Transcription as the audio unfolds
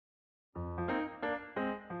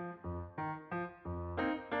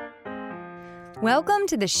Welcome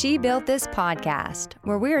to the She Built This podcast,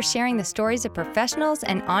 where we are sharing the stories of professionals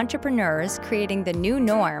and entrepreneurs creating the new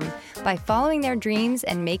norm by following their dreams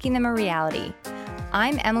and making them a reality.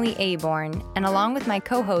 I'm Emily Aborn, and along with my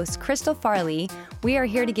co-host Crystal Farley, we are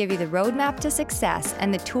here to give you the roadmap to success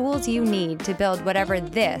and the tools you need to build whatever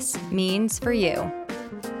this means for you.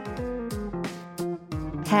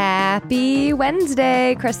 Happy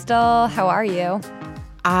Wednesday, Crystal. How are you?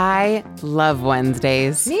 I love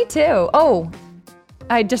Wednesdays. Me too. Oh,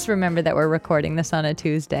 I just remembered that we're recording this on a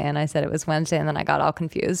Tuesday, and I said it was Wednesday, and then I got all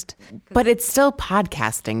confused. But it's still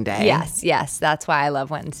podcasting day. Yes. That's why I love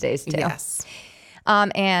Wednesdays too. Yes.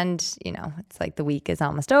 And, you know, it's like the week is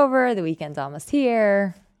almost over. The weekend's almost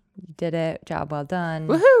here. You did it. Job well done.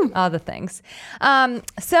 Woohoo. All the things.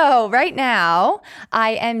 So right now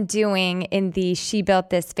I am doing in the She Built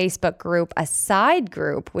This Facebook group, a side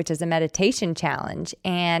group, which is a meditation challenge.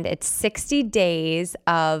 And it's 60 days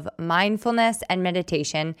of mindfulness and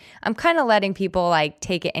meditation. I'm kind of letting people like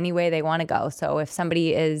take it any way they want to go. So if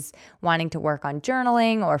somebody is wanting to work on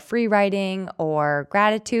journaling or free writing or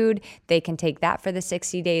gratitude, they can take that for the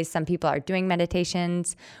 60 days. Some people are doing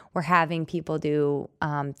meditations. We're having people do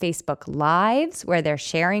Facebook Lives where they're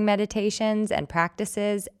sharing meditations and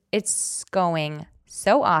practices. It's going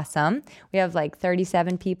so awesome. We have like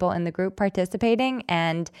 37 people in the group participating.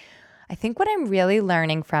 And I think what I'm really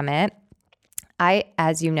learning from it,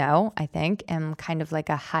 as you know, I think am kind of like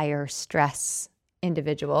a higher stress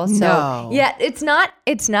individual. So No. yeah, it's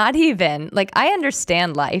not even like I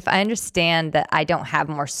understand life. I understand that I don't have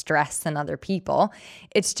more stress than other people.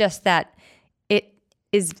 It's just that it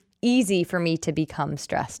is easy for me to become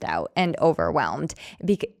stressed out and overwhelmed.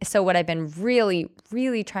 So what I've been really,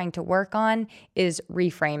 really trying to work on is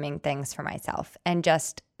reframing things for myself and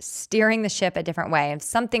just steering the ship a different way. If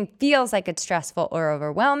something feels like it's stressful or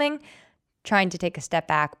overwhelming, trying to take a step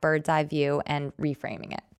back, bird's eye view, and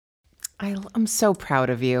reframing it. I'm so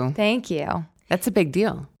proud of you. Thank you. That's a big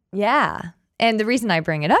deal. Yeah. And the reason I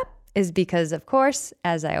bring it up is because, of course,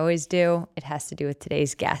 as I always do, it has to do with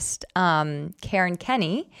today's guest. Karen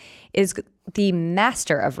Kenney is the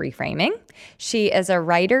master of reframing. She is a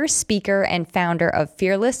writer, speaker, and founder of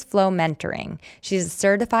Fearless Flow Mentoring. She's a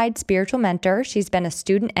certified spiritual mentor. She's been a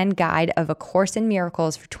student and guide of A Course in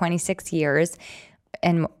Miracles for 26 years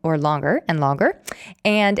or longer,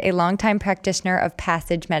 and a longtime practitioner of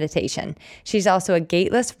Passage Meditation. She's also a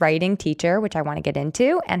gateless writing teacher, which I want to get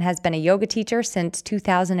into, and has been a yoga teacher since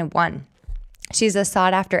 2001. She's a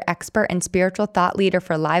sought-after expert and spiritual thought leader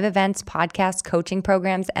for live events, podcasts, coaching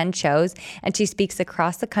programs, and shows, and she speaks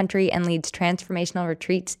across the country and leads transformational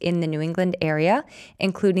retreats in the New England area,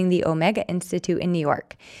 including the Omega Institute in New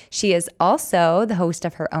York. She is also the host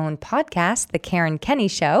of her own podcast, The Karen Kenney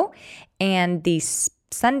Show, and the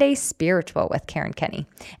Sunday Spiritual with Karen Kenney.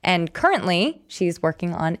 And currently, she's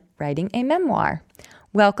working on writing a memoir.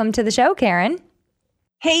 Welcome to the show, Karen.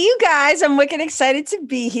 Hey, you guys, I'm wicked excited to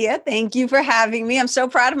be here. Thank you for having me. I'm so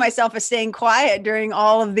proud of myself for staying quiet during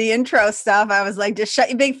all of the intro stuff. I was like, just shut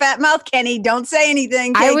your big fat mouth, Kenny. Don't say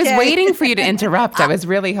anything. KK. I was waiting for you to interrupt. I was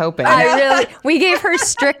really hoping. We gave her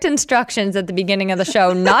strict instructions at the beginning of the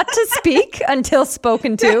show not to speak until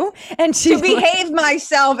spoken to. And she behaved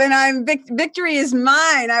myself, and victory is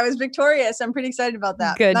mine. I was victorious. I'm pretty excited about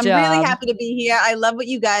that. Good job. I'm really happy to be here. I love what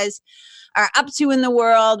you guys are up to in the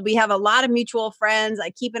world. We have a lot of mutual friends.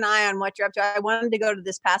 I keep an eye on what you're up to. I wanted to go to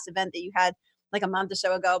this past event that you had like a month or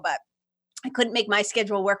so ago, but I couldn't make my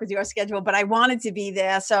schedule work with your schedule, but I wanted to be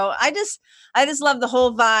there. So I just love the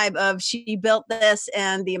whole vibe of She Built This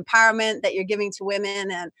and the empowerment that you're giving to women.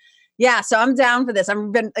 And yeah, so I'm down for this.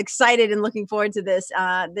 I've been excited and looking forward to this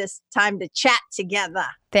time to chat together.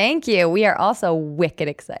 Thank you. We are also wicked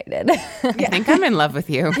excited. I think I'm in love with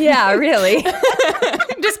you. Yeah, really.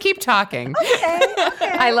 Just keep talking. Okay.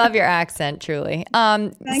 I love your accent, truly.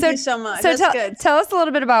 Thank you so much. So That's good. Tell us a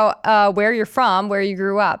little bit about where you're from, where you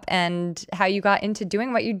grew up, and how you got into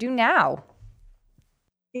doing what you do now.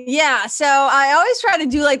 Yeah. So I always try to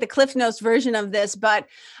do like the Cliff Notes version of this, but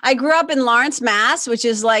I grew up in Lawrence, Mass, which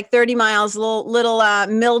is like 30 miles, little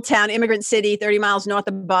mill town, immigrant city, 30 miles north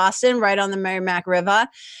of Boston, right on the Merrimack River.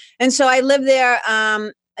 And so I lived there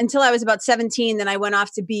until I was about 17. Then I went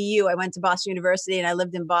off to BU. I went to Boston University and I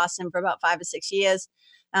lived in Boston for about 5 or 6 years.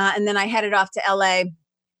 And then I headed off to LA.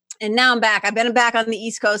 And now I'm back. I've been back on the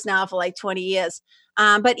East Coast now for like 20 years.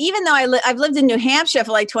 But even though I've lived in New Hampshire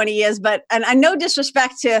for like 20 years, and I no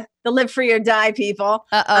disrespect to the live free or die people.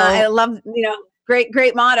 I love,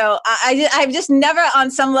 great motto. I've just never on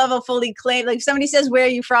some level fully claimed, like if somebody says, where are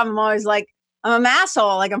you from? I'm always like, I'm a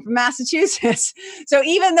masshole. Like I'm from Massachusetts. So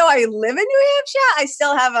even though I live in New Hampshire, I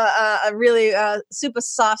still have a really super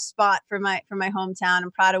soft spot for my hometown.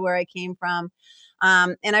 I'm proud of where I came from.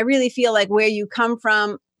 And I really feel like where you come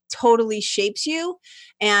from totally shapes you.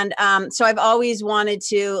 And so I've always wanted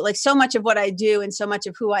to, like, so much of what I do and so much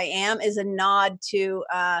of who I am is a nod to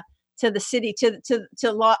the city, to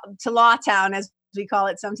Lawtown, as we call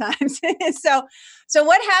it sometimes. So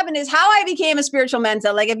what happened is how I became a spiritual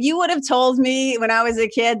mentor. Like if you would have told me when I was a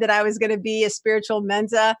kid that I was going to be a spiritual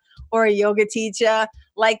mentor or a yoga teacher,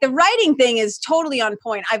 like the writing thing is totally on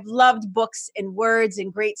point. I've loved books and words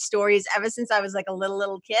and great stories ever since I was like a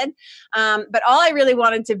little kid. But all I really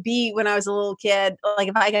wanted to be when I was a little kid, like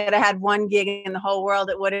if I could have had one gig in the whole world,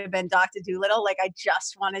 it would have been Dr. Dolittle. Like I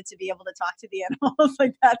just wanted to be able to talk to the animals.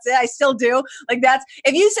 Like that's it. I still do. Like that's,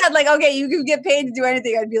 if you said like, okay, you could get paid to do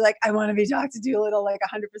anything, I'd be like, I want to be Dr. Dolittle, like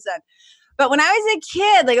 100%. But when I was a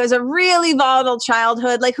kid, like it was a really volatile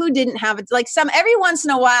childhood. Like who didn't have it? Like every once in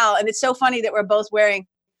a while, and it's so funny that we're both wearing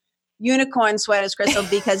unicorn sweaters, Crystal,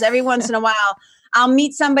 because every once in a while I'll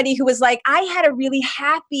meet somebody who was like, I had a really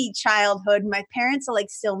happy childhood. My parents are like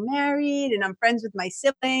still married and I'm friends with my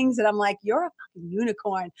siblings. And I'm like, you're a fucking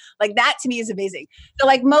unicorn. Like that to me is amazing. So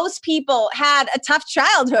like most people had a tough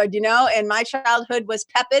childhood, and my childhood was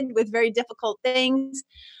peppered with very difficult things.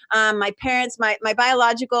 My parents, my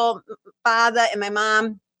biological father and my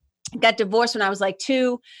mom got divorced when I was like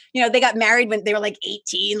 2. They got married when they were like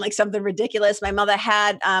 18, like something ridiculous. My mother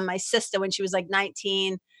had my sister when she was like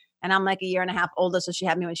 19, and I'm like a year and a half older. So she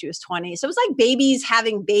had me when she was 20. So it was like babies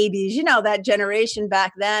having babies, that generation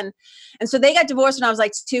back then. And so they got divorced when I was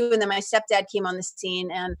like 2. And then my stepdad came on the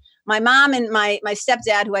scene, and my mom and my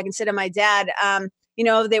stepdad, who I consider my dad,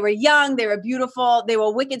 they were young, they were beautiful, they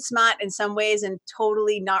were wicked smart in some ways and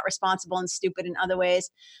totally not responsible and stupid in other ways,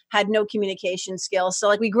 had no communication skills. So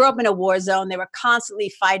like we grew up in a war zone. They were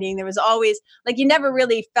constantly fighting. There was always like, you never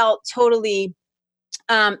really felt totally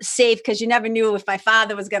safe because you never knew if my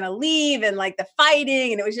father was going to leave, and like the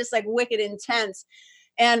fighting, and it was just like wicked intense.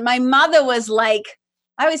 And my mother was like,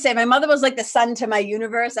 I always say my mother was like the sun to my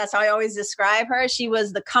universe. That's how I always describe her. She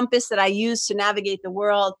was the compass that I used to navigate the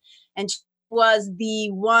world. And she was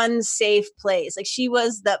the one safe place. Like she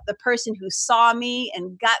was the person who saw me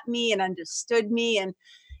and got me and understood me and,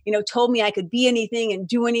 told me I could be anything and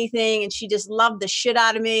do anything. And she just loved the shit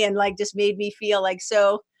out of me and like just made me feel like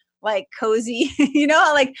so like cozy,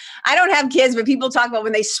 like I don't have kids, but people talk about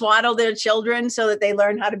when they swaddle their children so that they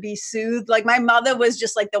learn how to be soothed. Like my mother was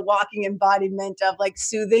just like the walking embodiment of like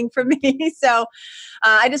soothing for me. So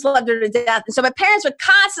I just loved her to death. And so my parents were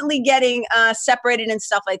constantly getting separated and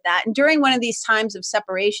stuff like that. And during one of these times of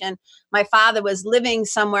separation, my father was living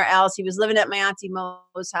somewhere else. He was living at my Auntie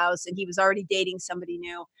Mo's house, and he was already dating somebody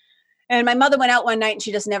new. And my mother went out one night and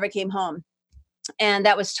she just never came home. And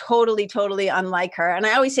that was totally, totally unlike her. And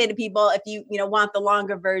I always say to people, if you want the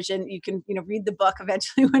longer version, you can, read the book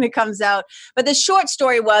eventually when it comes out. But the short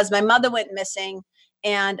story was my mother went missing,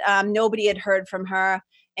 and nobody had heard from her.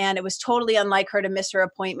 And it was totally unlike her to miss her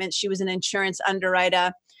appointment. She was an insurance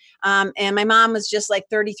underwriter. And my mom was just like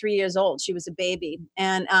 33 years old. She was a baby.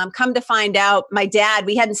 And come to find out, my dad,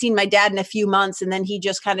 we hadn't seen my dad in a few months. And then he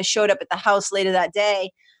just kind of showed up at the house later that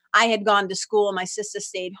day. I had gone to school. My sister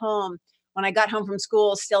stayed home. When I got home from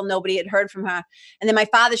school, still nobody had heard from her. And then my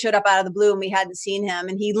father showed up out of the blue and we hadn't seen him.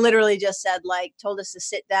 And he literally just said, like, told us to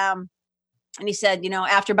sit down. And he said,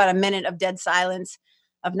 after about a minute of dead silence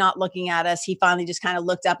of not looking at us, he finally just kind of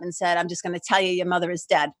looked up and said, I'm just going to tell you, your mother is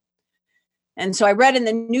dead. And so I read in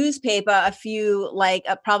the newspaper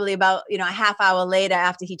probably about, a half hour later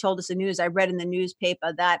after he told us the news, I read in the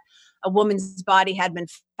newspaper that a woman's body had been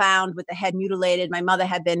found with the head mutilated. My mother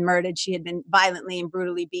had been murdered. She had been violently and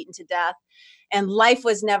brutally beaten to death. And life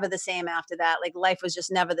was never the same after that. Like life was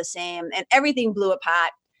just never the same. And everything blew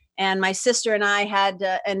apart. And my sister and I had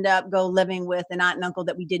to end up go living with an aunt and uncle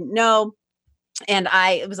that we didn't know. And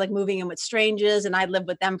it was like moving in with strangers, and I lived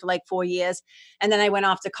with them for like 4 years. And then I went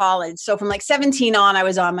off to college. So from like 17 on, I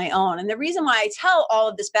was on my own. And the reason why I tell all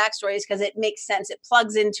of this backstory is because it makes sense. It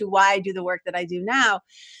plugs into why I do the work that I do now,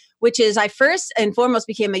 which is I first and foremost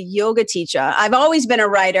became a yoga teacher. I've always been a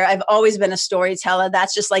writer. I've always been a storyteller.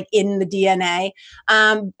 That's just like in the DNA.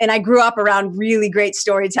 And I grew up around really great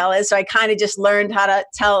storytellers. So I kind of just learned how to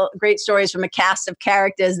tell great stories from a cast of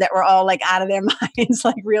characters that were all like out of their minds,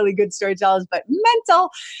 like really good storytellers, but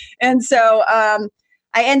mental. And so I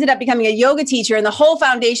ended up becoming a yoga teacher. And the whole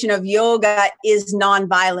foundation of yoga is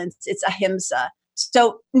nonviolence. It's ahimsa.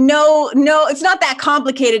 So no, it's not that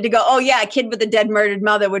complicated to go, oh yeah, a kid with a dead murdered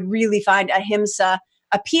mother would really find ahimsa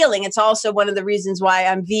appealing. It's also one of the reasons why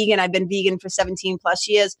I'm vegan. I've been vegan for 17 plus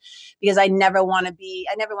years because I never want to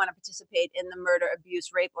participate in the murder, abuse,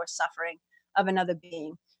 rape, or suffering of another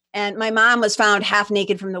being. And my mom was found half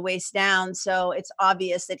naked from the waist down. So it's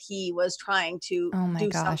obvious that he was trying to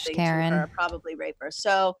do something Karen. to her, probably rape her.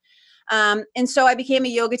 So, and so I became a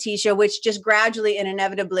yoga teacher, which just gradually and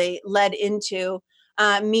inevitably led into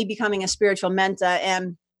me becoming a spiritual mentor.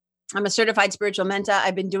 And I'm a certified spiritual mentor.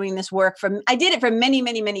 I've been doing this work I did it for many,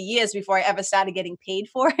 many, many years before I ever started getting paid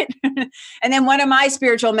for it. And then one of my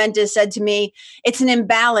spiritual mentors said to me, it's an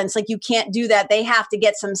imbalance. Like, you can't do that. They have to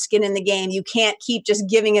get some skin in the game. You can't keep just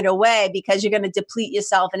giving it away because you're going to deplete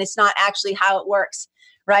yourself. And it's not actually how it works,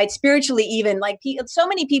 right? Spiritually, even like so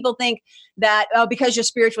many people think that, oh, because you're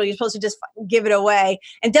spiritual, you're supposed to just give it away.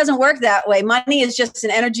 It doesn't work that way. Money is just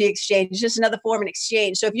an energy exchange. It's just another form of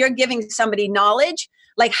exchange. So if you're giving somebody knowledge,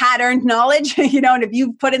 like hard-earned knowledge, and if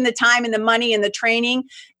you put in the time and the money and the training,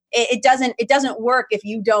 it doesn't work if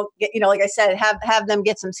you don't get, like I said, have them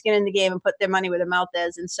get some skin in the game and put their money where their mouth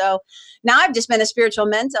is. And so now I've just been a spiritual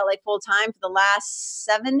mentor like full time for the last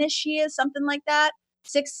 7-ish years, something like that,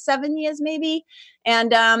 6-7 years maybe.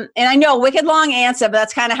 And I know, wicked long answer, but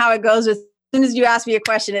that's kind of how it goes with. As soon as you ask me a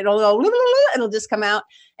question, it'll just come out.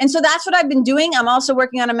 And so that's what I've been doing. I'm also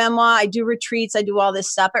working on a memoir. I do retreats. I do all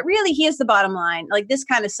this stuff. But really, here's the bottom line. Like, this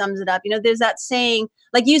kind of sums it up. There's that saying,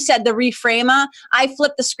 like you said, the reframer. I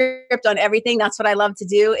flip the script on everything. That's what I love to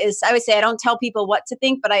do. Is I would say I don't tell people what to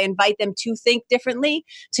think, but I invite them to think differently,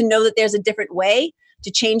 to know that there's a different way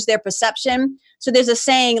to change their perception. So there's a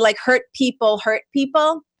saying like, hurt people hurt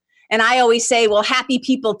people. And I always say, well, happy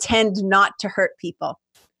people tend not to hurt people.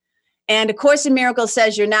 And A Course in Miracles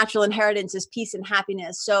says your natural inheritance is peace and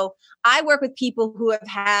happiness. So I work with people who have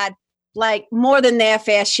had like more than their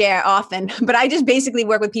fair share often, but I just basically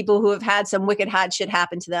work with people who have had some wicked hard shit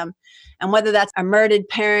happen to them. And whether that's a murdered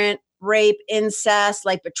parent, rape, incest,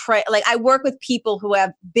 like betrayal, like I work with people who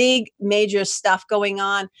have big, major stuff going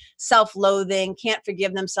on, self-loathing, can't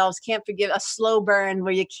forgive themselves, can't forgive, a slow burn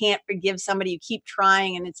where you can't forgive somebody, you keep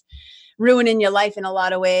trying and it's ruining your life in a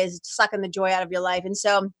lot of ways, it's sucking the joy out of your life. And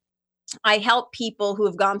so I help people who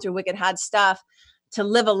have gone through wicked hard stuff to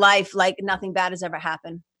live a life like nothing bad has ever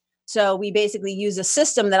happened. So we basically use a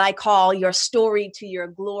system that I call your story to your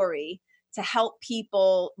glory to help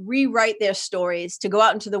people rewrite their stories, to go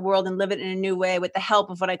out into the world and live it in a new way with the help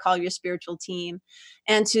of what I call your spiritual team,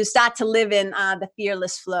 and to start to live in the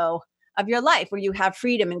fearless flow of your life where you have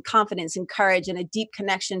freedom and confidence and courage and a deep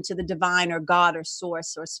connection to the divine or God or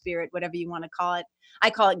source or spirit, whatever you want to call it. I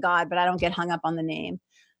call it God, but I don't get hung up on the name.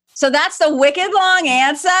 So that's the wicked long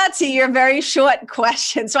answer to your very short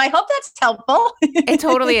question. So I hope that's helpful. It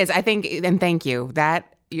totally is. I think, and thank you.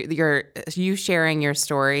 That you sharing your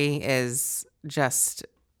story is just,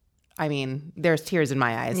 I mean, there's tears in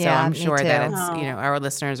my eyes. Yeah, so I'm me sure too. that it's, our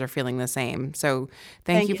listeners are feeling the same. So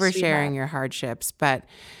thank you for sharing your hardships. But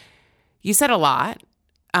you said a lot.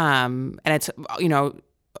 And it's,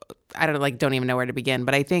 I don't even know where to begin.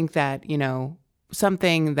 But I think that,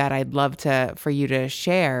 something that I'd love for you to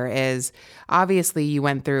share is obviously you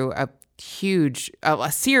went through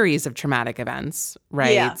a series of traumatic events,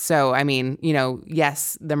 right? Yeah. So, I mean,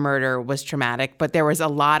 yes, the murder was traumatic, but there was a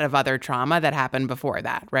lot of other trauma that happened before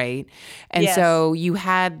that, right? And Yes. so you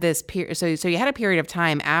had this so you had a period of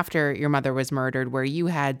time after your mother was murdered where you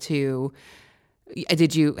had to,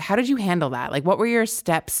 how did you handle that? Like, what were your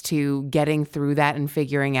steps to getting through that and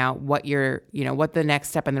figuring out what what the next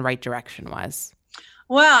step in the right direction was?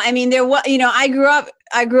 Well, I mean, I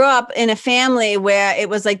grew up in a family where it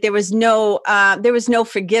was like there was no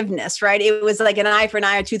forgiveness, right? It was like an eye for an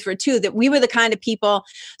eye, a tooth for a tooth. That we were the kind of people.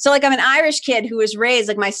 So, like, I'm an Irish kid who was raised,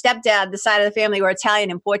 like my stepdad, the side of the family were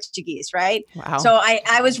Italian and Portuguese, right? Wow. So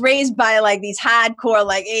I was raised by like these hardcore,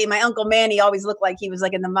 like, hey, my Uncle Manny always looked like he was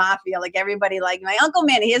like in the mafia. Like everybody, like my Uncle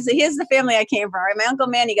Manny. Here's the family I came from, right? My Uncle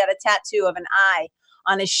Manny got a tattoo of an eye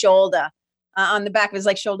on his shoulder, on the back of his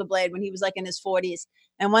like shoulder blade when he was like in his 40s.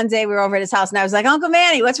 And one day we were over at his house and I was like, Uncle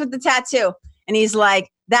Manny, what's with the tattoo? And he's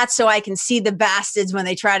like, that's so I can see the bastards when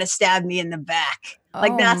they try to stab me in the back.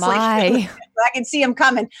 Like, that's like, I can see them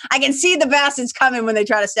coming. I can see the bastards coming when they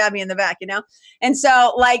try to stab me in the back, And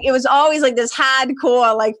so like, it was always like this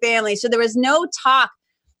hardcore like family. So there was no talk.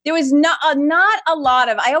 There was not a lot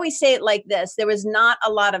of, I always say it like this. There was not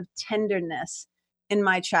a lot of tenderness in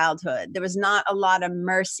my childhood. There was not a lot of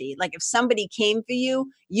mercy. Like if somebody came for you,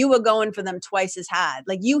 you were going for them twice as hard.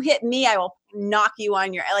 Like you hit me, I will knock you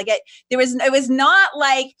on your, it was not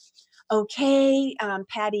like, okay,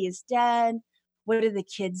 Patty is dead. what do the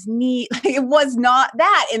kids need? Like, it was not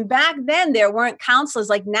that. And back then there weren't counselors.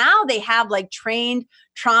 Like now they have like trained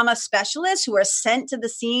trauma specialists who are sent to the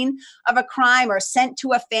scene of a crime or sent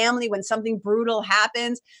to a family when something brutal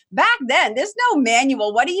happens. Back then, there's no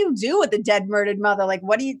manual. What do you do with a dead, murdered mother? Like,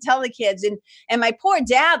 what do you tell the kids? And my poor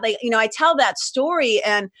dad, like, you know, I tell that story,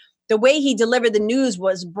 and the way he delivered the news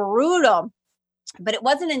was brutal. But it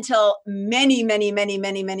wasn't until many, many, many,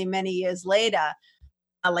 many, many, many years later,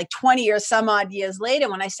 like 20 or some odd years later,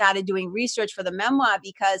 when I started doing research for the memoir,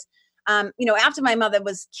 because you know, after my mother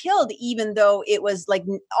was killed, even though it was like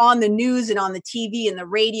on the news and on the TV and the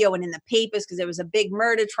radio and in the papers, because there was a big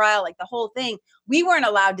murder trial, like the whole thing, we weren't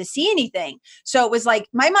allowed to see anything. So it was like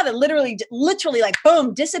my mother literally like,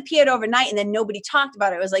 boom, disappeared overnight. And then nobody talked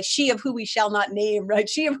about it. It was like she of who we shall not name, right?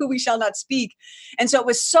 She of who we shall not speak. And so it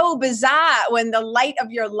was so bizarre when the light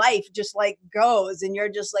of your life just like goes and you're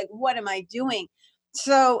just like, what am I doing?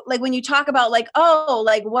 So like when you talk about like, oh,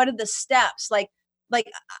 like what are the steps? Like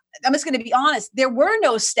I'm just going to be honest, there were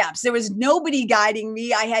no steps. There was nobody guiding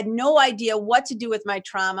me. I had no idea what to do with my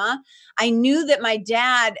trauma. I knew that my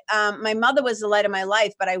dad, my mother was the light of my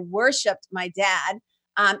life, but I worshiped my dad.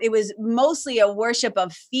 It was mostly a worship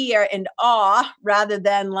of fear and awe rather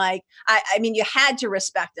than like, I mean, you had to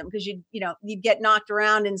respect him because you'd get knocked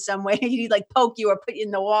around in some way. He'd like poke you or put you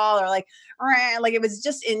in the wall or like it was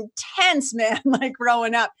just intense, man, like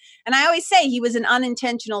growing up. And I always say he was an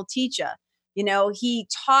unintentional teacher. You know, he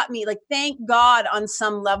taught me, like, thank God on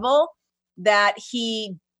some level that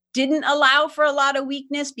he didn't allow for a lot of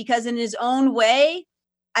weakness, because in his own way,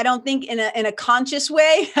 I don't think in a conscious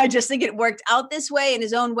way, I just think it worked out this way. In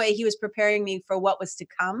his own way, he was preparing me for what was to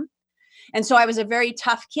come. And so I was a very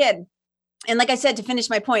tough kid. And like I said, to finish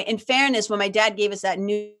my point, in fairness, when my dad gave us that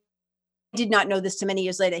news, I did not know this till many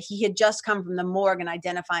years later. He had just come from the morgue and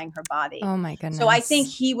identifying her body. Oh my goodness. So I think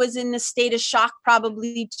he was in a state of shock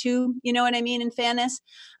probably too, you know what I mean, in fairness.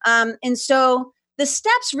 And so the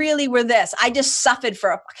steps really were this. I just suffered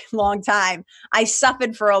for a fucking long time. I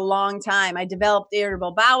developed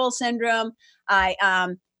irritable bowel syndrome.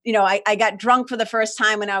 I got drunk for the first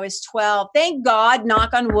time when I was 12. Thank God,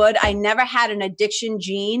 knock on wood, I never had an addiction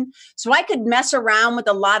gene. So I could mess around with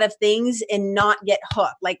a lot of things and not get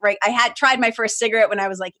hooked. Like, right, I had tried my first cigarette when I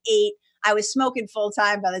was like 8. I was smoking full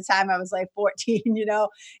time by the time I was like 14, you know,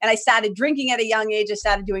 and I started drinking at a young age. I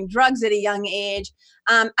started doing drugs at a young age.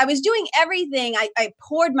 I was doing everything. I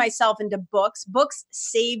poured myself into books. Books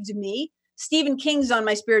saved me. Stephen King's on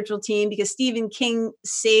my spiritual team because Stephen King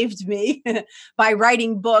saved me by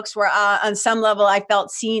writing books where on some level I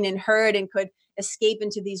felt seen and heard and could escape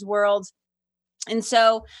into these worlds. And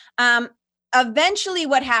so eventually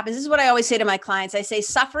what happens, this is what I always say to my clients. I say,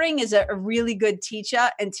 suffering is a really good teacher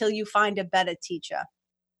until you find a better teacher.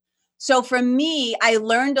 So for me, I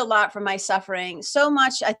learned a lot from my suffering. So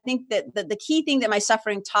much, I think that the key thing that my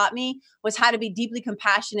suffering taught me was how to be deeply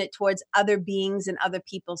compassionate towards other beings and other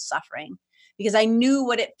people's suffering. Because I knew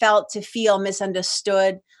what it felt to feel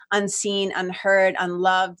misunderstood, unseen, unheard,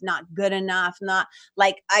 unloved, not good enough, not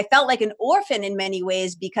like I felt like an orphan in many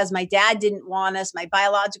ways because my dad didn't want us. My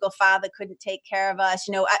biological father couldn't take care of us.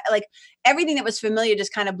 You know, like everything that was familiar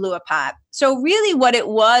just kind of blew apart. So really what it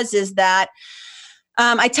was is that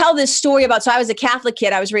I tell this story about, so I was a Catholic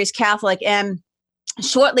kid. I was raised Catholic, and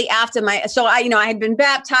shortly after I had been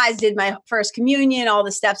baptized, did my first communion, all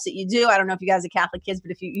the steps that you do. I don't know if you guys are Catholic kids, but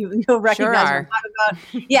if you'll recognize sure what I'm talking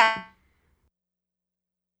about. Yeah.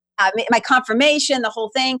 My confirmation, the whole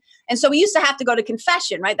thing. And so we used to have to go to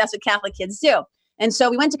confession, right? That's what Catholic kids do. And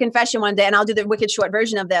so we went to confession one day, and I'll do the wicked short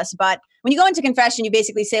version of this. But when you go into confession, you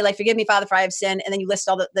basically say, like, forgive me, Father, for I have sinned. And then you list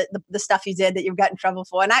all the stuff you did that you've got in trouble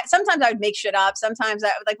for. And sometimes I would make shit up. Sometimes I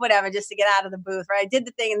would like, whatever, just to get out of the booth, right? I did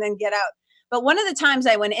the thing and then get out. But one of the times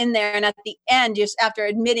I went in there, and at the end, just after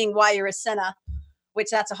admitting why you're a sinner, which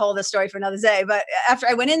that's a whole other story for another day. But after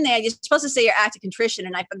I went in there, you're supposed to say your act of contrition.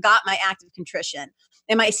 And I forgot my act of contrition.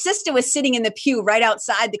 And my sister was sitting in the pew right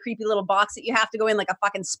outside the creepy little box that you have to go in like a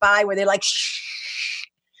fucking spy where they're like, shh.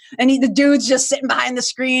 And the dude's just sitting behind the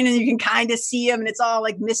screen and you can kind of see him and it's all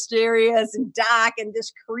like mysterious and dark and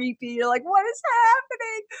just creepy. You're like, what is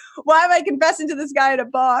happening? Why am I confessing to this guy in a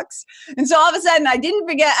box? And so all of a sudden I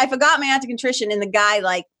forgot my act of contrition and the guy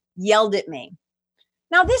like yelled at me.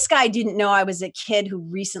 Now, this guy didn't know I was a kid who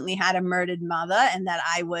recently had a murdered mother and that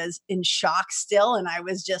I was in shock still. And I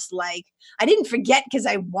was just like, I didn't forget because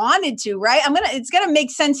I wanted to, right? It's going to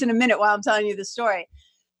make sense in a minute while I'm telling you the story.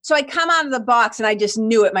 So I come out of the box and I just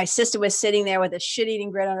knew it. My sister was sitting there with a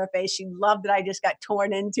shit-eating grin on her face. She loved that I just got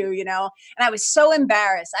torn into, you know, and I was so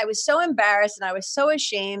embarrassed. And I was so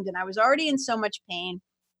ashamed and I was already in so much pain.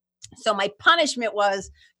 So my punishment was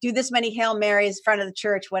do this many Hail Marys in front of the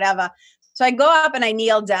church, whatever. So I go up and I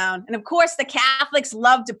kneel down. And of course, the Catholics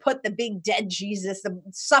love to put the big dead Jesus, the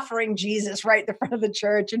suffering Jesus, right in the front of the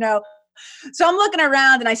church, So I'm looking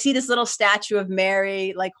around and I see this little statue of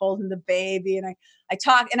Mary, like holding the baby. And I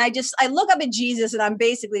talk and I look up at Jesus and I'm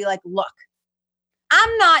basically like, look,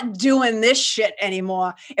 I'm not doing this shit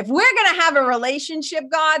anymore. If we're going to have a relationship,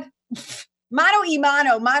 God, mano y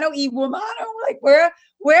mano, mano y woman, like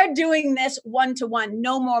we're doing this one-to-one,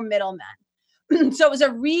 no more middlemen. So it was at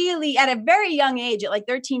a very young age, at like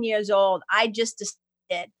 13 years old, I just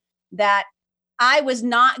decided that I was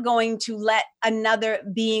not going to let another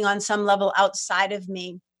being on some level outside of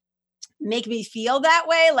me make me feel that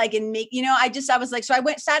way. I was like, so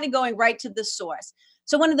I started going right to the source.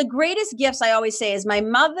 So one of the greatest gifts I always say is my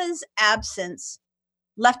mother's absence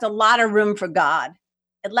left a lot of room for God.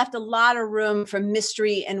 It left a lot of room for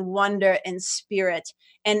mystery and wonder and spirit.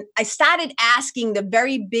 And I started asking the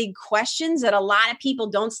very big questions that a lot of people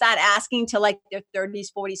don't start asking till like their 30s,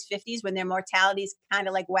 40s, 50s, when their mortality is kind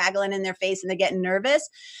of like waggling in their face and they're getting nervous.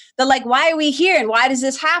 They're like, why are we here? And why does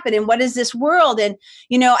this happen? And what is this world? And,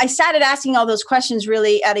 I started asking all those questions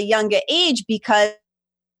really at a younger age because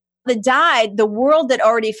the world that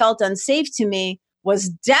already felt unsafe to me was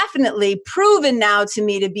definitely proven now to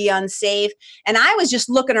me to be unsafe. And I was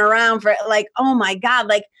just looking around for like, oh my God,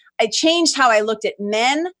 like I changed how I looked at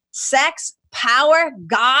men, sex, power,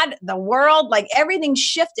 God, the world, like everything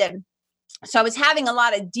shifted. So I was having a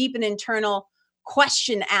lot of deep and internal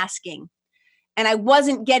question asking. And I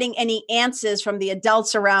wasn't getting any answers from the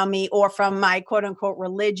adults around me or from my quote unquote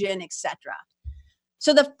religion, etc.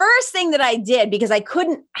 So the first thing that I did, because I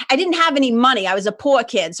didn't have any money. I was a poor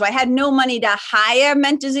kid. So I had no money to hire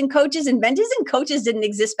mentors and coaches, and mentors and coaches didn't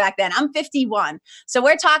exist back then. I'm 51. So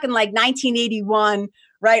we're talking like 1981,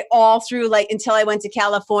 right? All through like until I went to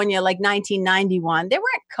California, like 1991. There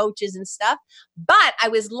weren't coaches and stuff, but I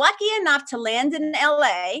was lucky enough to land in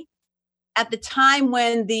LA at the time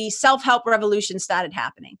when the self-help revolution started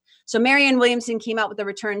happening. So Marianne Williamson came out with The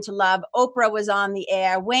Return to Love. Oprah was on the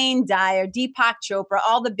air, Wayne Dyer, Deepak Chopra,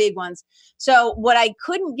 all the big ones. So what I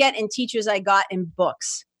couldn't get in teachers, I got in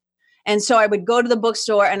books. And so I would go to the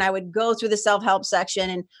bookstore and I would go through the self-help section,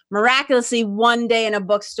 and miraculously one day in a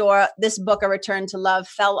bookstore, this book, A Return to Love,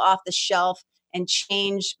 fell off the shelf and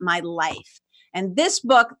changed my life. And this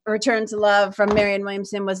book, Return to Love from Marianne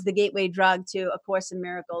Williamson, was the gateway drug to A Course in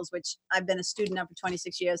Miracles, which I've been a student of for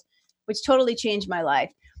 26 years, which totally changed my life.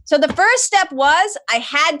 So the first step was I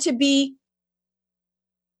had to be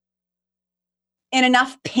in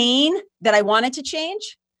enough pain that I wanted to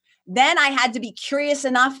change. Then I had to be curious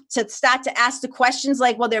enough to start to ask the questions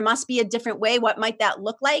like, well, there must be a different way. What might that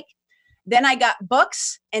look like? Then I got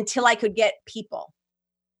books until I could get people.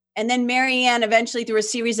 And then Marianne eventually through a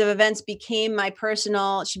series of events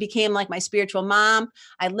she became like my spiritual mom.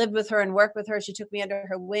 I lived with her and worked with her. She took me under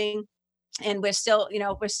her wing. And we're still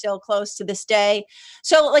close to this day.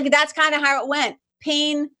 So like, that's kind of how it went.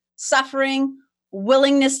 Pain, suffering,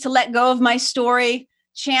 willingness to let go of my story,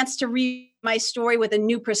 chance to read my story with a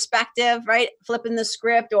new perspective, right? Flipping the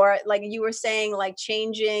script, or like you were saying, like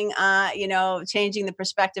changing the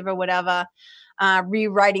perspective or whatever,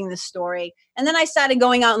 rewriting the story. And then I started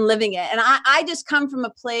going out and living it. And I just come from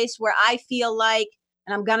a place where I feel like,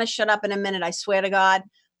 and I'm going to shut up in a minute, I swear to God,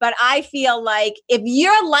 but I feel like if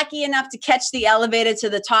you're lucky enough to catch the elevator to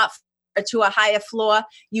the top or to a higher floor,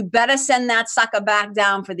 you better send that sucker back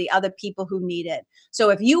down for the other people who need it. So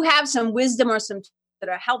if you have some wisdom or some that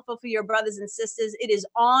are helpful for your brothers and sisters, it is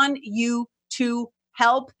on you to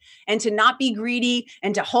help and to not be greedy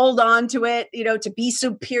and to hold on to it, to be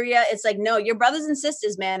superior. It's like, no, your brothers and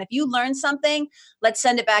sisters, man, if you learn something, let's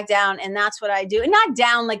send it back down. And that's what I do. And not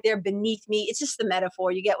down like they're beneath me. It's just the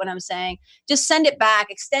metaphor. You get what I'm saying? Just send it back,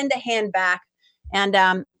 extend a hand back.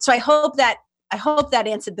 And so I hope that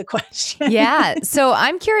answered the question. Yeah. So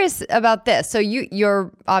I'm curious about this. So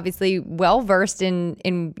you're obviously well-versed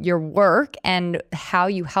in your work and how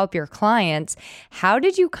you help your clients. How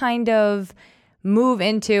did you kind of move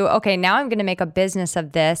into, okay, now I'm going to make a business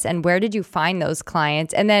of this, and where did you find those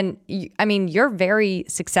clients? And then, you're very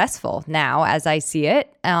successful now as I see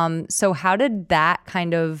it. So how did that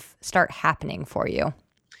kind of start happening for you?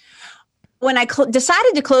 When I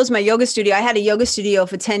decided to close my yoga studio, I had a yoga studio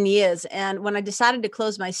for 10 years. And when I decided to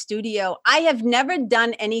close my studio, I have never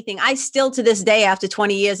done anything. I still to this day, after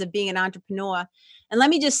 20 years of being an entrepreneur, and let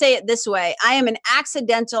me just say it this way, I am an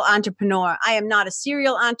accidental entrepreneur. I am not a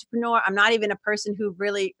serial entrepreneur. I'm not even a person who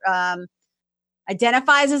really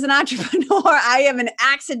identifies as an entrepreneur. I am an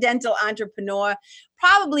accidental entrepreneur,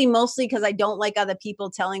 probably mostly because I don't like other people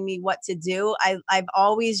telling me what to do. I've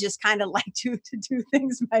always just kind of liked to do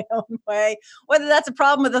things my own way, whether that's a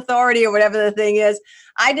problem with authority or whatever the thing is.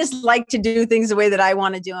 I just like to do things the way that I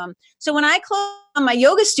want to do them. So when I closed my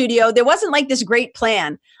yoga studio, there wasn't like this great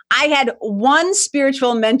plan. I had one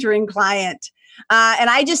spiritual mentoring client. And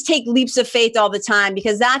I just take leaps of faith all the time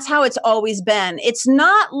because that's how it's always been. It's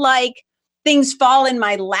not like things fall in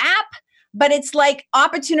my lap, but it's like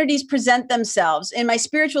opportunities present themselves. And my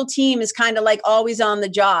spiritual team is kind of like always on the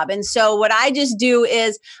job. And so what I just do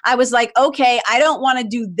is I was like, okay, I don't want to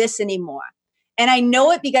do this anymore. And I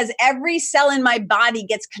know it because every cell in my body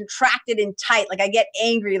gets contracted and tight. Like I get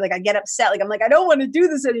angry, like I get upset. Like I'm like, I don't want to do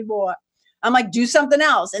this anymore. I'm like, do something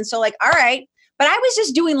else. And so like, all right. But I was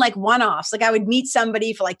just doing like one-offs. Like I would meet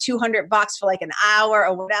somebody for like $200 for like an hour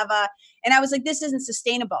or whatever. And I was like, this isn't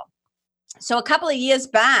sustainable. So a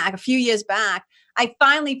few years back, I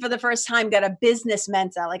finally, for the first time, got a business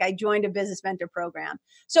mentor. Like I joined a business mentor program.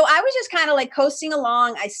 So I was just kind of like coasting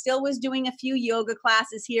along. I still was doing a few yoga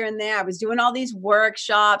classes here and there. I was doing all these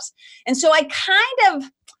workshops. And so I kind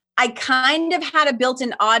of had a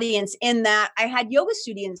built-in audience in that I had yoga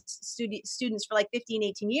students for like 15,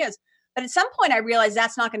 18 years. But at some point I realized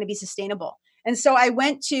that's not going to be sustainable. And so I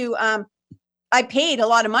went to, I paid a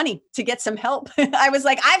lot of money to get some help. I was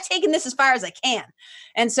like, I've taken this as far as I can.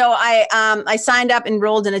 And so I signed up,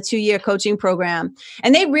 enrolled in a 2-year coaching program.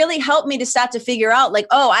 And they really helped me to start to figure out like,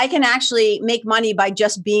 oh, I can actually make money by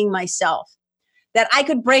just being myself, that I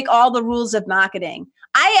could break all the rules of marketing.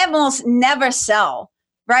 I almost never sell,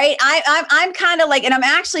 right? I'm kind of like, and I'm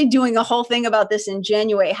actually doing a whole thing about this in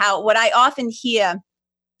January, what I often hear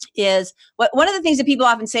is one of the things that people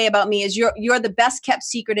often say about me is you're the best kept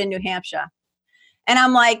secret in New Hampshire. And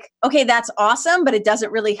I'm like, okay, that's awesome, but it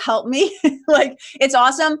doesn't really help me. Like, it's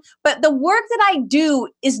awesome. But the work that I do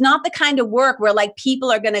is not the kind of work where like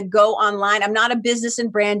people are going to go online. I'm not a business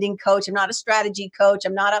and branding coach. I'm not a strategy coach.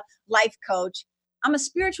 I'm not a life coach. I'm a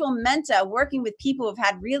spiritual mentor working with people who've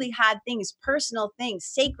had really hard things, personal things,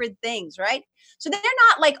 sacred things, right? So they're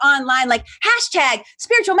not like online, like hashtag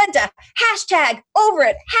spiritual mentor, hashtag over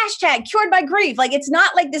it, hashtag cured by grief. Like, it's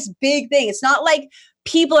not like this big thing. It's not like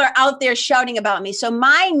people are out there shouting about me. So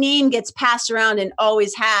my name gets passed around and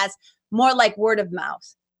always has, more like word of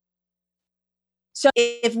mouth. So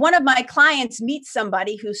if one of my clients meets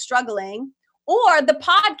somebody who's struggling, or the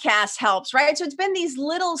podcast helps, right? So it's been these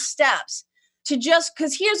little steps to just,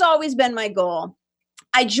 because here's always been my goal.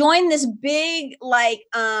 I joined this big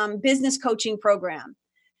business coaching program,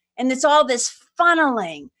 and it's all this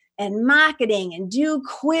funneling and marketing and do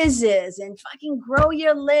quizzes and fucking grow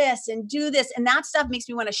your list and do this. And that stuff makes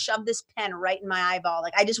me want to shove this pen right in my eyeball.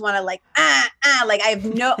 Like, I just want to like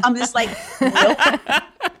I'm just like, nope.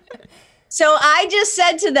 So I just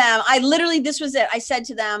said to them, this was it. I said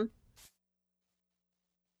to them,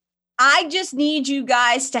 I just need you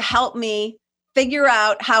guys to help me figure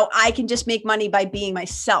out how I can just make money by being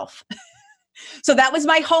myself. So that was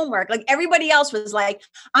my homework. Like, everybody else was like,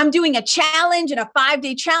 I'm doing a challenge and a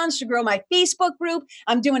 5-day challenge to grow my Facebook group.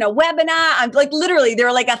 I'm doing a webinar. I'm like, literally, there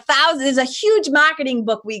were like 1,000. There's a huge marketing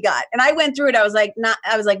book we got. And I went through it. I was like,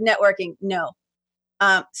 networking. No.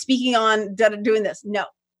 Speaking on doing this. No.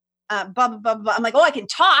 Blah, blah, blah, blah. I'm like, oh, I can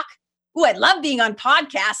talk. Oh, I love being on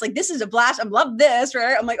podcasts. Like, this is a blast. I love this,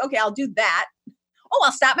 right? I'm like, okay, I'll do that. Oh,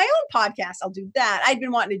 I'll start my own podcast. I'll do that. I'd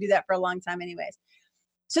been wanting to do that for a long time anyways.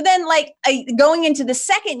 So then going into the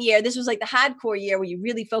second year, this was like the hardcore year where you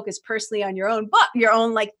really focus personally on your own book, your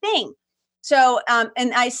own like thing. So, and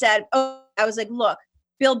I said, I was like, look,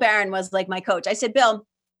 Bill Barron was like my coach. I said, Bill,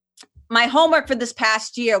 my homework for this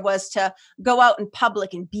past year was to go out in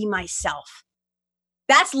public and be myself.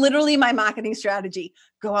 That's literally my marketing strategy.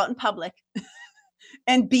 Go out in public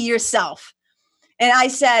and be yourself. And I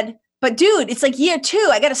said, but dude, it's like year 2.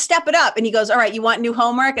 I got to step it up. And he goes, all right, you want new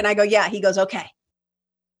homework? And I go, yeah. He goes, okay,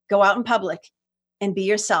 go out in public and be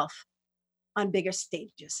yourself on bigger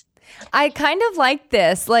stages. I kind of like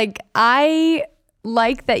this. Like, I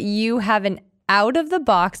like that you have an out of the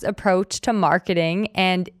box approach to marketing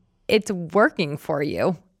and it's working for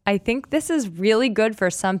you. I think this is really good for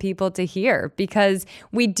some people to hear because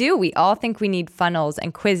we all think we need funnels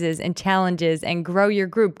and quizzes and challenges and grow your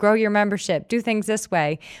group, grow your membership, do things this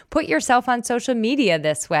way, put yourself on social media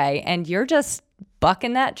this way, and you're just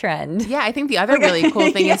bucking that trend. Yeah, I think the other really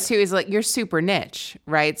cool thing is like you're super niche,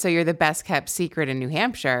 right? So you're the best kept secret in New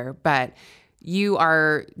Hampshire, but you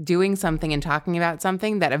are doing something and talking about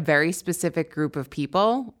something that a very specific group of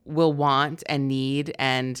people will want and need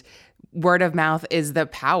and word of mouth is the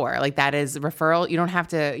power. Like that is referral. You don't have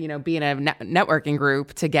to, be in a networking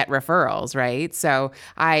group to get referrals, right? So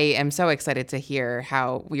I am so excited to hear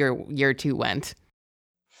how your year 2 went.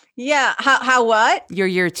 Yeah. How what? Your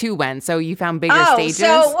year 2 went. So you found bigger stages?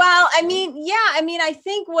 So, well, I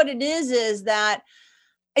think what it is that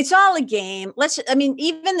it's all a game.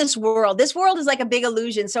 Even this world is like a big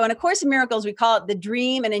illusion. So in A Course in Miracles, we call it the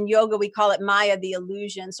dream. And in yoga, we call it Maya, the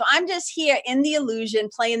illusion. So I'm just here in the illusion,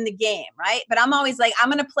 playing the game, right? But I'm always like, I'm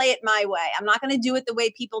going to play it my way. I'm not going to do it the way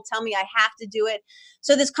people tell me I have to do it.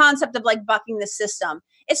 So this concept of like bucking the system,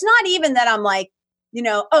 it's not even that I'm like,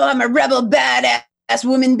 I'm a rebel badass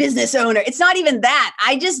woman business owner. It's not even that.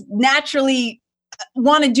 I just naturally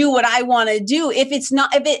want to do what I want to do. If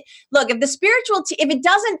the spiritual, if it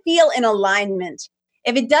doesn't feel in alignment,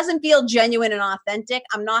 if it doesn't feel genuine and authentic,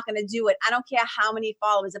 I'm not going to do it. I don't care how many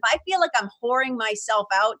followers. If I feel like I'm whoring myself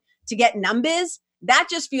out to get numbers, that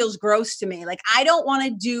just feels gross to me. Like I don't want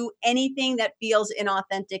to do anything that feels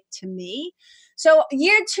inauthentic to me. So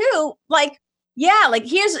year 2,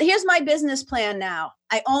 here's my business plan now.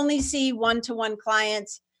 I only see one-to-one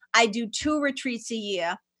clients. I do 2 retreats a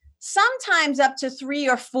year. Sometimes up to 3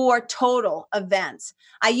 or 4 total events.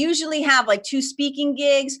 I usually have like 2 speaking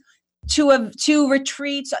gigs, 2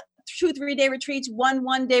 retreats, 2 3-day retreats, 1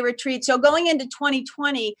 1-day retreat. So going into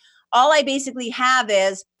 2020, all I basically have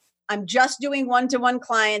is I'm just doing one-to-one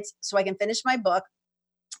clients so I can finish my book.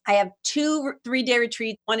 I have 2 3-day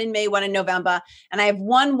retreats, 1 in May, 1 in November. And I have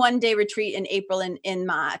 1 1-day retreat in April and in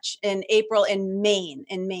March, in April in Maine.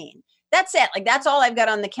 That's it. Like that's all I've got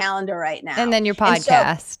on the calendar right now. And then your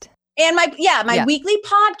podcast. And my weekly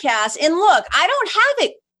podcast. And look, I don't have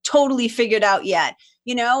it totally figured out yet.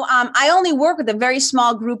 I only work with a very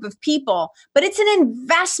small group of people, but it's an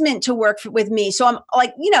investment to work with me. So I'm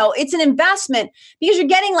like, it's an investment because you're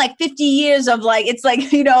getting like 50 years of like, it's like,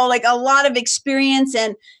 like a lot of experience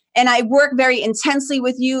and I work very intensely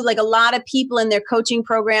with you. Like a lot of people in their coaching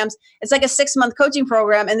programs, it's like a 6-month coaching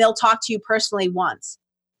program and they'll talk to you personally once.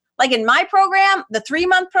 Like in my program, the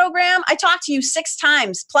 3-month program, I talk to you 6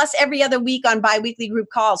 times plus every other week on biweekly group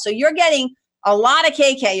calls. So you're getting a lot of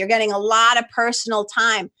KK. You're getting a lot of personal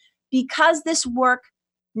time because this work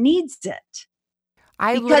needs it.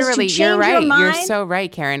 You're right. You're so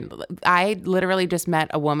right, Karen. I literally just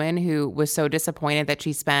met a woman who was so disappointed that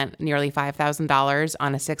she spent nearly $5,000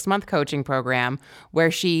 on a 6-month coaching program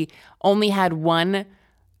where she only had 1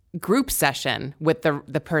 group session with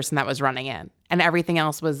the person that was running it. And everything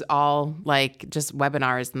else was all like just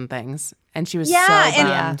webinars and things. And she was so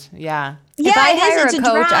bummed. Yeah. If I hire a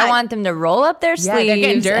coach, I want them to roll up their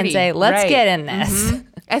sleeves and say, let's get in this. Mm-hmm.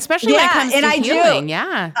 Especially when it comes to healing.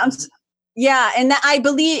 Yeah. And I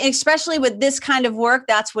believe, especially with this kind of work,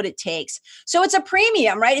 that's what it takes. So it's a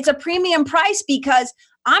premium, right? It's a premium price because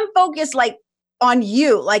I'm focused like on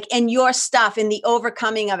you, like in your stuff, in the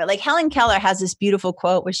overcoming of it. Like Helen Keller has this beautiful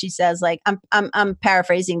quote where she says, like, I'm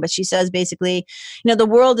paraphrasing, but she says basically, the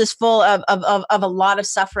world is full of a lot of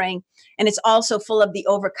suffering, and it's also full of the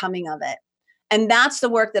overcoming of it. And that's the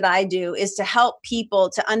work that I do, is to help people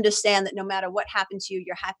to understand that no matter what happened to you,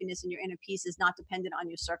 your happiness and your inner peace is not dependent on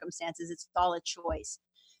your circumstances. It's all a choice.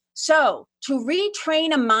 So to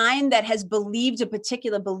retrain a mind that has believed a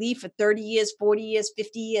particular belief for 30 years, 40 years,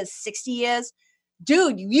 50 years, 60 years,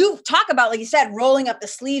 dude, you talk about, like you said, rolling up the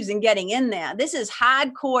sleeves and getting in there. This is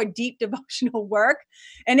hardcore, deep devotional work.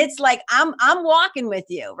 And it's like, I'm walking with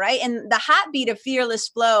you, right? And the heartbeat of Fearless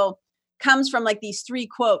Flow comes from like these 3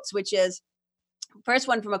 quotes, which is first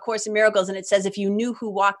one from A Course in Miracles. And it says, if you knew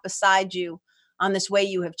who walked beside you on this way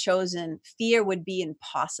you have chosen, fear would be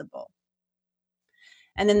impossible.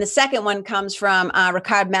 And then the second one comes from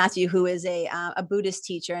Ricard Matthew, who is a Buddhist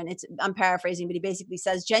teacher. And I'm paraphrasing, but he basically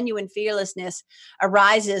says, genuine fearlessness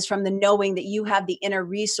arises from the knowing that you have the inner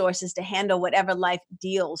resources to handle whatever life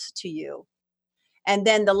deals to you. And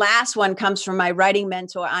then the last one comes from my writing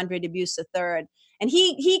mentor, Andre Dubus III. And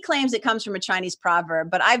he claims it comes from a Chinese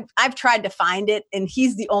proverb, but I've tried to find it, and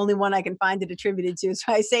he's the only one I can find it attributed to.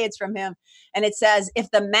 So I say it's from him. And it says,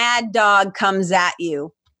 if the mad dog comes at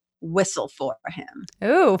you, whistle for him.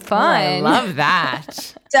 Ooh, fun. Oh, I love that.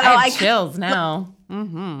 So I have chills now.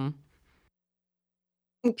 Mm-hmm.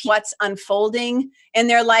 What's unfolding in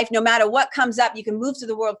their life, no matter what comes up, you can move through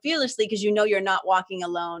the world fearlessly because you know you're not walking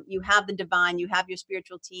alone. You have the divine, you have your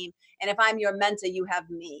spiritual team. And if I'm your mentor, you have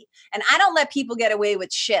me. And I don't let people get away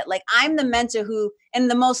with shit. Like, I'm the mentor who, in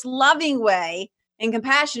the most loving way and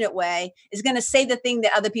compassionate way, is going to say the thing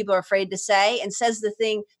that other people are afraid to say and says the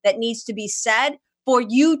thing that needs to be said for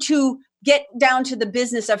you to get down to the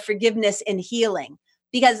business of forgiveness and healing.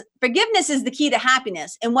 because forgiveness is the key to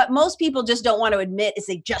happiness. And what most people just don't want to admit is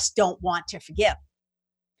they just don't want to forgive.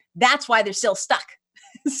 That's why they're still stuck.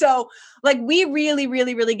 So like we really,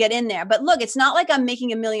 really, really get in there. But look, it's not like I'm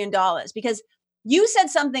making $1 million, because you said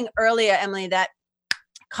something earlier, Emily, that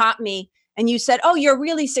caught me. And you said, "Oh, you're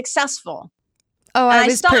really successful." Oh, and I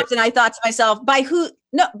stopped and I thought to myself, by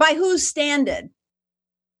whose standard?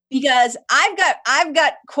 Because I've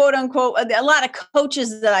got quote unquote a lot of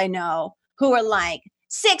coaches that I know who are like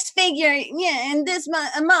 6-figure, in this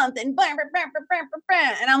month and blah, blah, blah, blah, blah,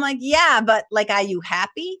 blah. And I'm like, yeah, but like, are you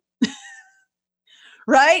happy?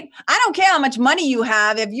 Right? I don't care how much money you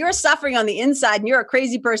have. If you're suffering on the inside and you're a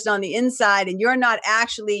crazy person on the inside and you're not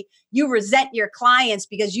actually, you resent your clients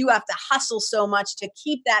because you have to hustle so much to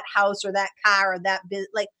keep that house or that car or that business.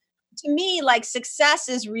 Like, to me, like success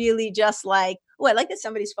is really just like, oh, I like that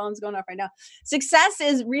somebody's phone's going off right now. Success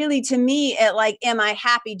is really, to me, at like, am I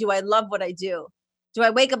happy? Do I love what I do? Do I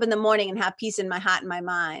wake up in the morning and have peace in my heart and my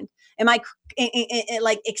mind? Am I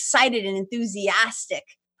like excited and enthusiastic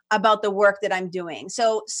about the work that I'm doing?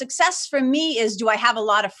 So success for me is, do I have a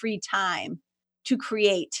lot of free time to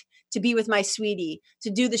create, to be with my sweetie, to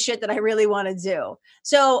do the shit that I really want to do?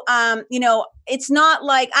 So, it's not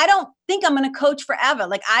like, I don't think I'm going to coach forever.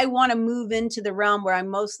 Like I want to move into the realm where I'm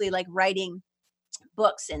mostly like writing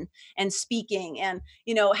books and speaking and,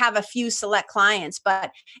 have a few select clients.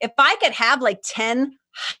 But if I could have like 10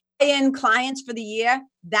 high-end clients for the year,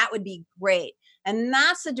 that would be great. And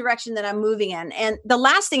that's the direction that I'm moving in. And the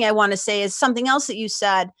last thing I want to say is something else that you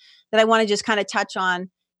said that I want to just kind of touch on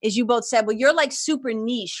is you both said, well, you're like super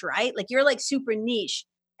niche, right? Like you're like super niche.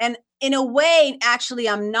 And in a way, actually,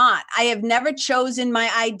 I'm not. I have never chosen my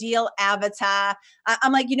ideal avatar.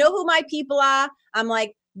 I'm like, you know who my people are? I'm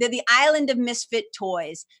like, they're the island of misfit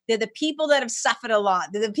toys. They're the people that have suffered a lot.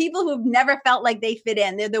 They're the people who've never felt like they fit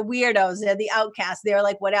in. They're the weirdos. They're the outcasts. They're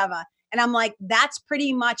like whatever. And I'm like, that's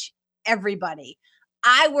pretty much everybody.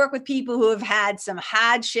 I work with people who have had some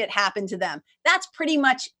hard shit happen to them. That's pretty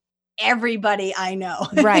much everybody I know.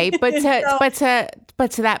 Right. But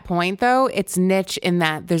to that point though, it's niche in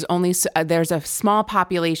that there's a small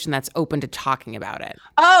population that's open to talking about it.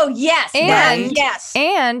 Oh, yes. And, yes.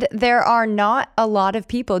 And there are not a lot of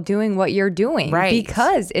people doing what you're doing, right,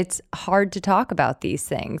 because it's hard to talk about these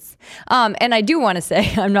things. And I do want to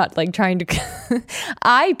say, I'm not like trying to,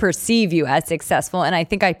 I perceive you as successful. And I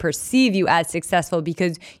think I perceive you as successful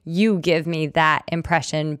because you give me that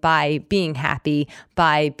impression by being happy,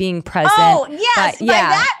 by being present. Oh, yes. By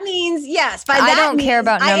that means, yes. I don't care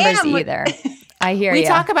about numbers either. I hear you. We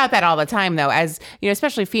talk about that all the time, though, as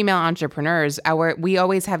especially female entrepreneurs. We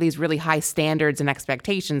always have these really high standards and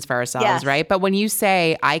expectations for ourselves, yes, right? But when you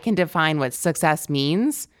say I can define what success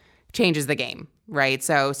means, changes the game, right?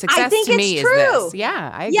 So success to me is this.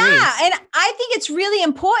 Yeah, I agree. Yeah, and I think it's really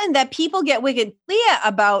important that people get wicked clear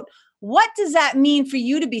about what does that mean for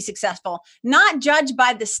you to be successful? Not judged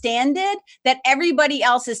by the standard that everybody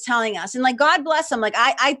else is telling us. And like, God bless him. Like,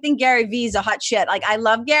 I think Gary Vee is a hot shit. Like, I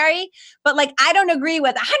love Gary, but like, I don't agree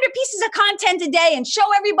with 100 pieces of content a day and show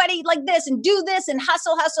everybody like this and do this and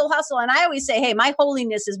hustle, hustle, hustle. And I always say, hey, my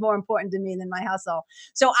holiness is more important to me than my hustle.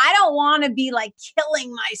 So I don't want to be like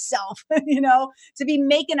killing myself, to be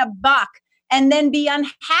making a buck and then be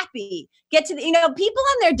unhappy. Get to people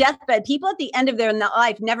on their deathbed, people at the end of their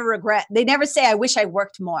life never regret. They never say, I wish I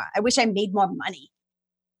worked more. I wish I made more money.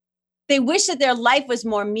 They wish that their life was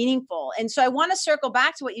more meaningful. And so I want to circle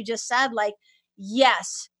back to what you just said. Like,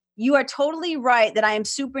 yes, you are totally right that I am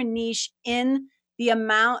super niche in the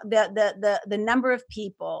amount, the number of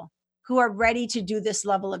people who are ready to do this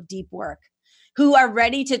level of deep work, who are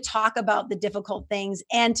ready to talk about the difficult things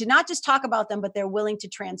and to not just talk about them, but they're willing to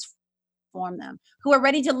transform them, who are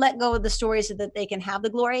ready to let go of the story so that they can have the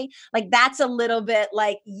glory. Like, that's a little bit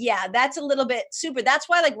like, yeah, that's a little bit super. That's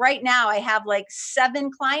why like right now I have like 7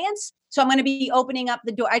 clients. So I'm going to be opening up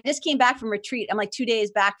the door. I just came back from retreat. I'm like 2 days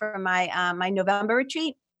back from my November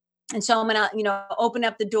retreat. And so I'm going to, open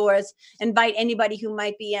up the doors, invite anybody who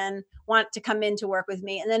might be want to come in to work with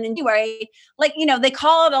me. And then in January, like, they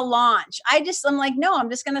call it a launch. I'm like, no, I'm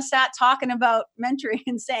just going to start talking about mentoring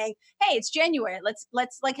and saying, hey, it's January. Let's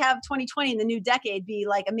like have 2020 in the new decade be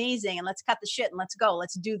like amazing. And let's cut the shit and let's go.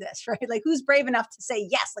 Let's do this. Right. Like, who's brave enough to say,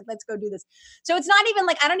 yes, like, let's go do this. So it's not even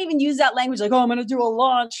like, I don't even use that language. Like, oh, I'm going to do a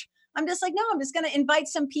launch. I'm just like, no, I'm just going to invite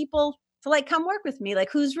some people to like, come work with me. Like,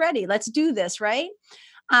 who's ready? Let's do this. Right.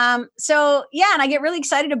 So yeah, and I get really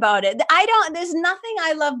excited about it. There's nothing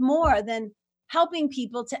I love more than helping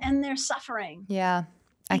people to end their suffering. Yeah.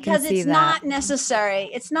 I because can see it's not necessary.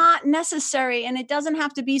 It's not necessary. And it doesn't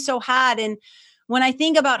have to be so hard. And when I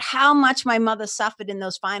think about how much my mother suffered in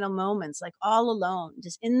those final moments, like all alone,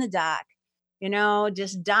 just in the dark,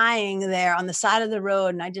 just dying there on the side of the road.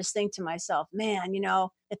 And I just think to myself, man,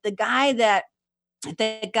 if the guy that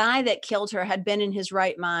killed her had been in his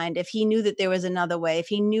right mind, if he knew that there was another way, if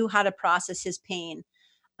he knew how to process his pain,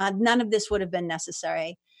 none of this would have been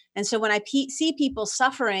necessary. And so when I see people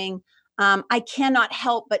suffering, I cannot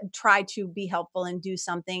help but try to be helpful and do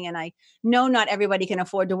something. And I know not everybody can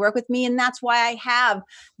afford to work with me. And that's why I have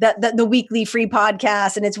the weekly free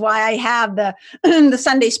podcast. And it's why I have the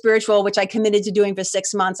Sunday Spiritual, which I committed to doing for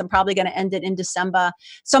 6 months. I'm probably going to end it in December.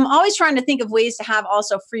 So I'm always trying to think of ways to have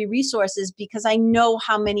also free resources, because I know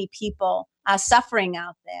how many people are suffering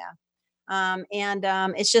out there.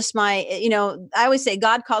 It's just I always say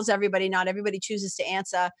God calls everybody, not everybody chooses to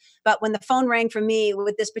answer. But when the phone rang for me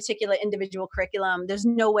with this particular individual curriculum, there's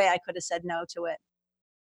no way I could have said no to it.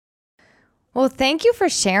 Well, thank you for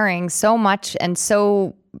sharing so much and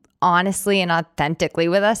so honestly and authentically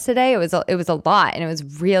with us today. It was a lot, and it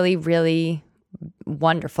was really, really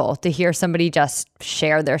wonderful to hear somebody just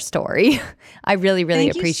share their story. I really, really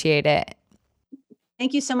appreciate it.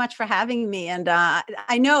 Thank you so much for having me. And I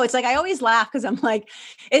know it's like, I always laugh because I'm like,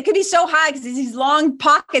 it could be so high because these long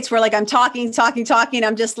pockets where like I'm talking.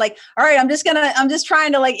 I'm just like, all right, I'm just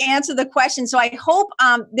trying to like answer the question. So I hope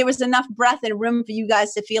there was enough breath and room for you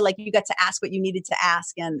guys to feel like you got to ask what you needed to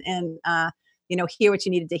ask and hear what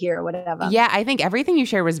you needed to hear or whatever. Yeah, I think everything you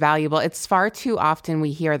shared was valuable. It's far too often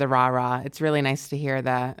we hear the rah-rah. It's really nice to hear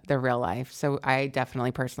the real life. So I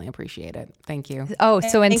definitely personally appreciate it. Thank you. Oh,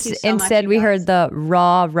 so instead we heard the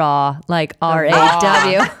rah-rah, like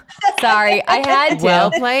R-A-W. Sorry, I had to.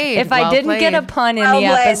 Well played. If I didn't get a pun in the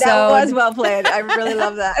episode. That was well played. I really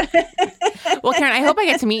love that. Well, Karen, I hope I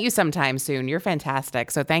get to meet you sometime soon. You're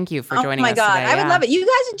fantastic. So thank you for joining us today. Oh my God, I would love it. You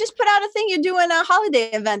guys just put out a thing. You're doing a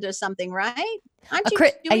holiday event or something, right?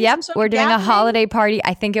 Yep, we're doing a holiday party.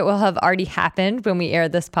 I think it will have already happened when we air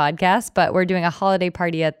this podcast, but we're doing a holiday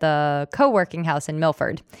party at the co-working house in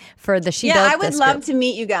Milford for the She Built This. Yeah, I would love to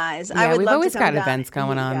meet you guys. Yeah, we've always got events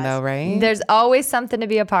going on though, right? There's always something to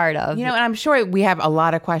be a part of. And I'm sure we have a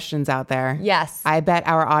lot of questions out there. Yes. I bet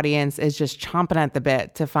our audience is just chomping at the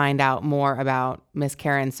bit to find out more about Miss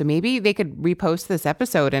Karen. So maybe they could repost this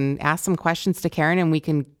episode and ask some questions to Karen and we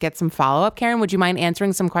can get some follow-up. Karen, would you mind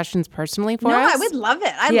answering some questions personally for us? No, I would love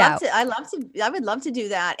it. I would love to do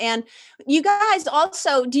that. And you guys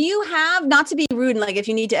also, do you have, not to be rude, and like if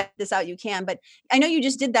you need to edit this out, you can, but I know you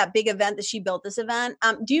just did that big event that She Built This event.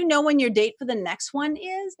 Do you know when your date for the next one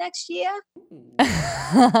is next year?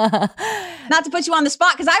 Not to put you on the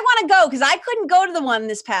spot, because I want to go, because I couldn't go to the one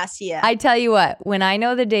this past year. I tell you what, when I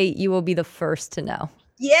know the date, you will be the first to know.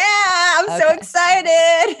 Yeah, I'm so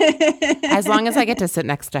excited. As long as I get to sit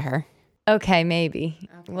next to her. Okay, maybe.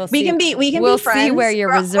 We'll be friends. See where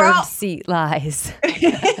your reserved seat lies.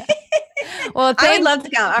 Well, I would love to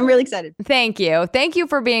come. I'm really excited. Thank you. Thank you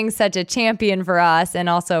for being such a champion for us and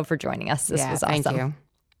also for joining us. This was awesome.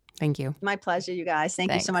 Thank you. My pleasure, you guys.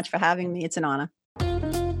 Thanks. You so much for having me. It's an honor.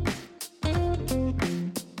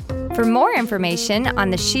 For more information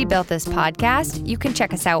on the She Built This podcast, you can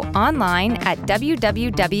check us out online at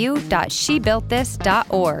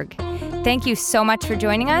www.shebuiltthis.org. Thank you so much for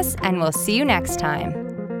joining us, and we'll see you next time.